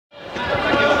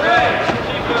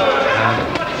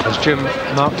Jim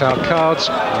marked out cards.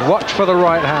 Watch for the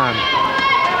right hand.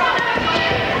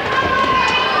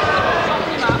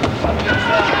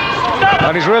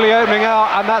 And he's really opening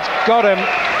out, and that's got him.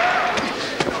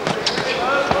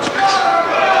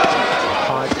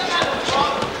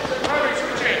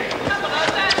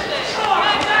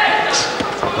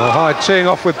 Well, Hyde teeing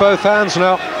off with both hands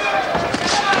now.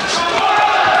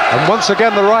 And once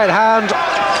again, the right hand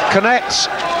connects.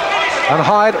 And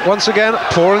Hyde, once again,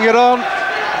 pouring it on.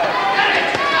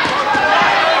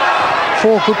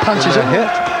 4 good punches in hit.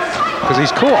 Because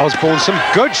he's caught Osborne some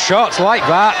good shots like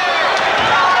that.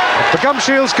 The gum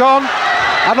shield's gone.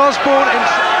 And Osborne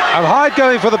and Hyde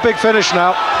going for the big finish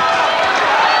now.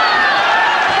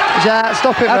 Yeah,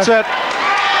 stop it. That's it.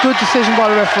 Good decision by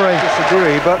the referee.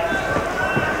 Disagree, but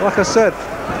like I said,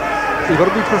 you've got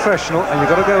to be professional and you've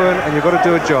got to go in and you've got to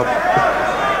do a job.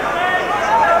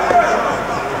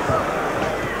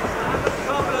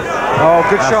 Oh,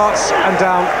 good shots and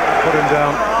down. Put him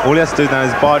down. All he has to do now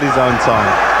is bide his own time.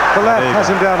 The left has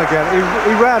him down again.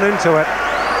 He ran into it.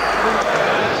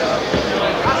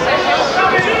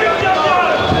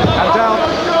 And down.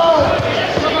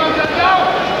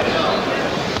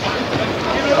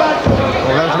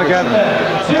 Well, again.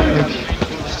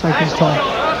 Just take his time.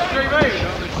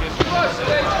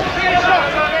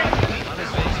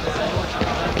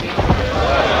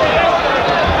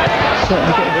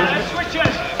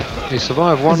 He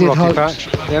survived one rocky patch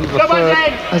at the end of the third.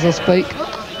 As I speak.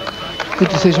 Good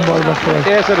decision by the referee.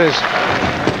 Yes, it is.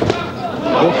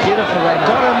 Oh, beautiful right.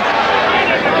 Got him.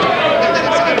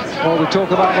 Well, we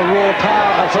talk about the raw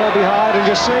power of Herbie Hyde, and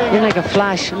just seeing in like a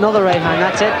flash. Another right hand,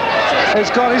 that's it.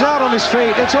 It's gone. He's out on his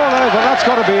feet. It's all over. That's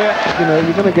got to be it. You know,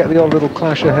 you're going to get the odd little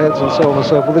clash of heads and so on and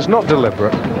so forth. It's not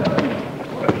deliberate.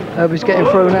 Herbie's getting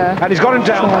through now. And he's got him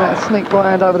down. Trying to sneak right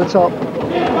hand over the top.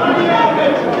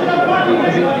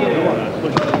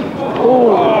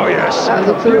 Oh, yes. That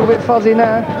looks a little bit fuzzy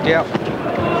now. Yeah.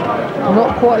 I'm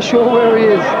not quite sure where he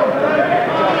is.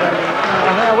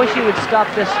 I wish he would stop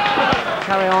this,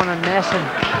 carry on and messing.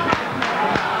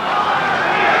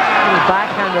 Little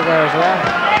backhander there as well.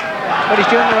 But he's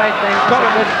doing the right thing. Got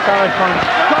him. Good solid punch.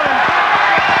 Got him.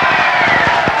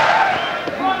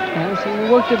 Yeah, so he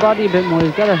worked the body a bit more.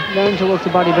 He's got to learn to work the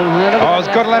body a bit more. Oh,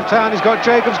 he's got a left hand. He's got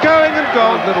Jacobs going and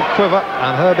gone. Little quiver.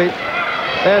 And Herbie.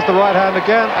 There's the right hand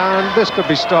again, and this could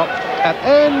be stopped at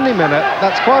any minute.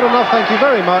 That's quite enough, thank you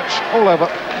very much. All over.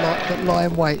 But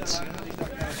Lion waits.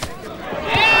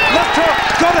 Left hook,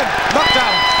 got him, knocked down.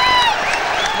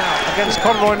 Now against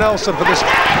Conroy Nelson for this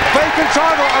vacant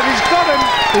title, and he's got him.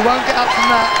 He won't get up from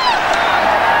that.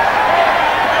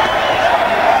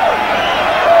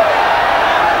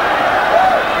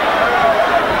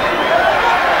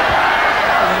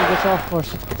 He gets off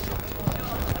first.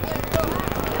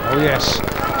 Oh yes.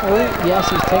 Oh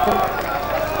yes, he's taken.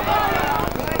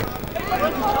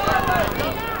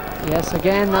 Yes,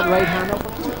 again that right hand up.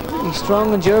 He's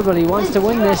strong and durable. He wants to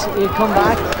win this. He'll come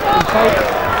back and fight.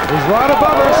 He's right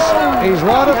above us. He's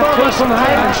right above us. From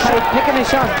Hyde, picking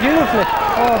his shot beautifully.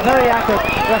 Oh, very accurate.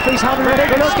 Referee's having a big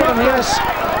look at him here.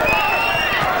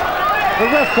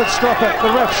 The ref could stop it. The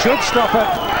ref should stop it.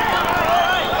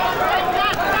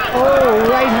 Oh,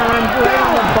 right hand, right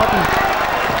on the button.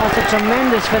 That's a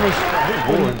tremendous finish.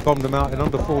 Warren bombed him out in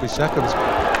under 40 seconds.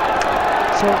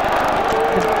 So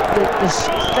the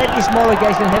slightly smaller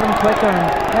guys can hit him quicker,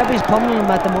 and Herbie's pummeling him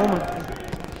at the moment.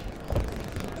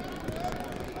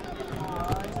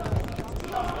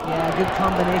 Yeah, good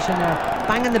combination there.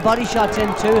 Banging the body shots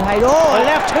in too, Hyde. Oh,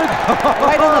 left hook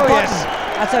right on the button. Yes.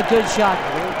 That's a good shot.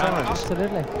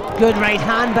 Absolutely. Good right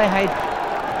hand by Hyde.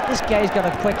 This guy's got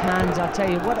a quick hands, I'll tell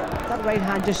you. What that right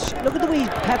hand, just look at the way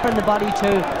he's peppering the body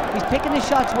too. He's picking his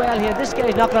shots well here. This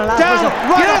guy's not going to last. Down,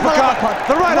 right uppercut.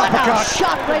 The right uppercut.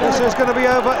 Shot right. This is going to be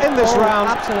over in this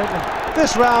round. Absolutely.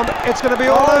 This round, it's going to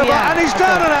be all over, and he's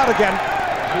down and out again.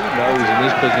 Who knows in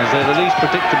this business? They're the least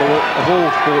predictable of all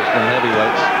sportsmen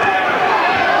heavyweights.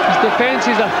 His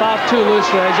defences are far too loose,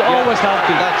 Reg. Always have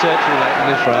been. That's it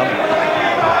in this round.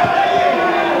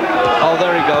 Oh,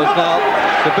 there he goes now.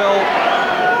 The bell.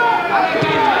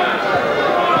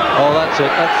 Oh, that's it.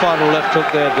 That final left hook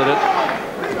there did it.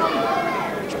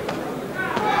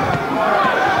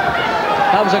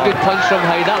 That was a good punch from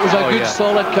Hyde. That was a good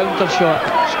solid counter shot.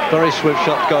 Very swift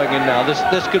shot going in now. This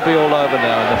could be all over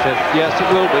now in the fifth. Yes, it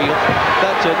will be.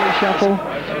 That's it. Shuffle.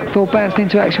 Phil bounced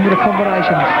into action with a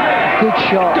combination. Good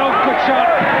shot. Good shot.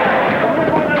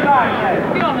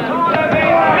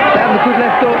 Down the good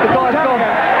left hook. The guy's gone.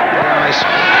 Nice.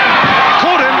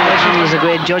 Caught him. He was a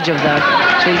great judge of that.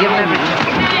 So he gave him everything.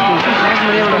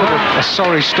 A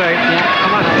sorry state. Yeah,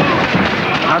 come on.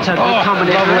 that's a good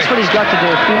combination. That's what he's got to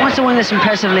do. If he wants to win this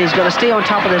impressively, he's got to stay on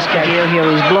top of this guy here.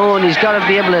 He's blown. He's got to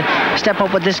be able to step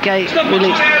up with this guy.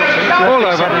 Really. All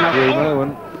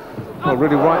over. Well,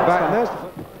 really right back. And there's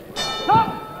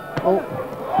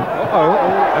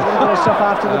Stuff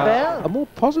after the bell. a more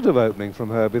positive opening from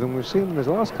Herbie than we've seen in his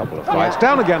last couple of fights.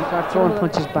 Down again. Start throwing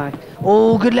punches back.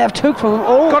 Oh, good left hook from him.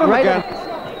 Oh, Got him right again.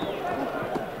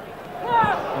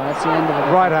 That's the end of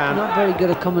it. Right hand. Not very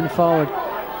good at coming forward.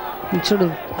 He sort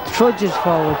of trudges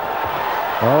forward.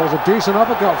 Oh, it was a decent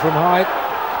uppercut from Hyde.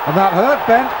 And that hurt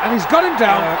Bentt, and he's got him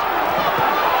down.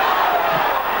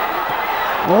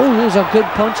 Oh, those are good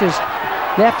punches.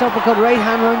 Left uppercut, right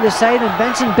hand round the side, and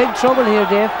Bentt's in big trouble here,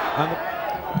 Dave.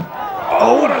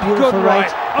 Oh, what a good right.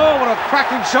 right. Oh, what a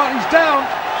cracking shot. He's down.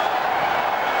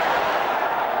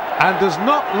 And does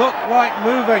not look like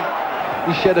moving.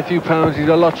 He shed a few pounds. He's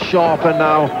a lot sharper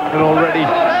now, and already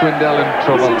Swindell in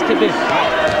trouble.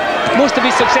 Must to be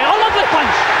success. Oh, lovely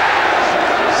punch!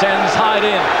 Sends Hyde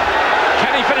in.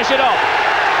 Can he finish it off?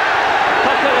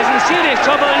 Tucker is in serious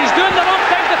trouble, and he's doing the wrong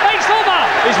thing. The fight's over.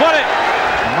 He's won it.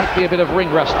 Might be a bit of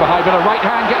ring rust for Hyde, but a right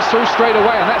hand gets through straight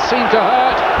away, and that seemed to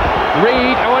hurt.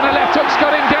 Reed, and a left hook's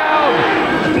got him down.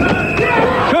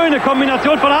 Schöne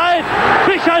Kombination von Hyde.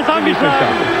 Fischer ist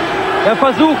angeschlagen. Er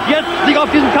versucht jetzt, sich auf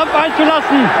diesen Kampf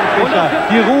einzulassen. Und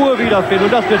die Ruhe wiederfinden,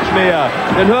 und das wird schwer.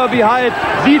 Denn Herbie Hyde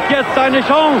sieht jetzt seine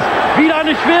Chance. Wieder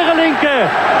eine schwere Linke.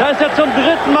 Da ist er zum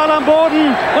dritten Mal am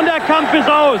Boden, und der Kampf ist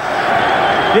aus.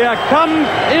 Der Kampf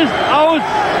ist aus.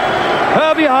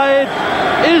 Herbie Hyde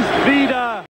ist wieder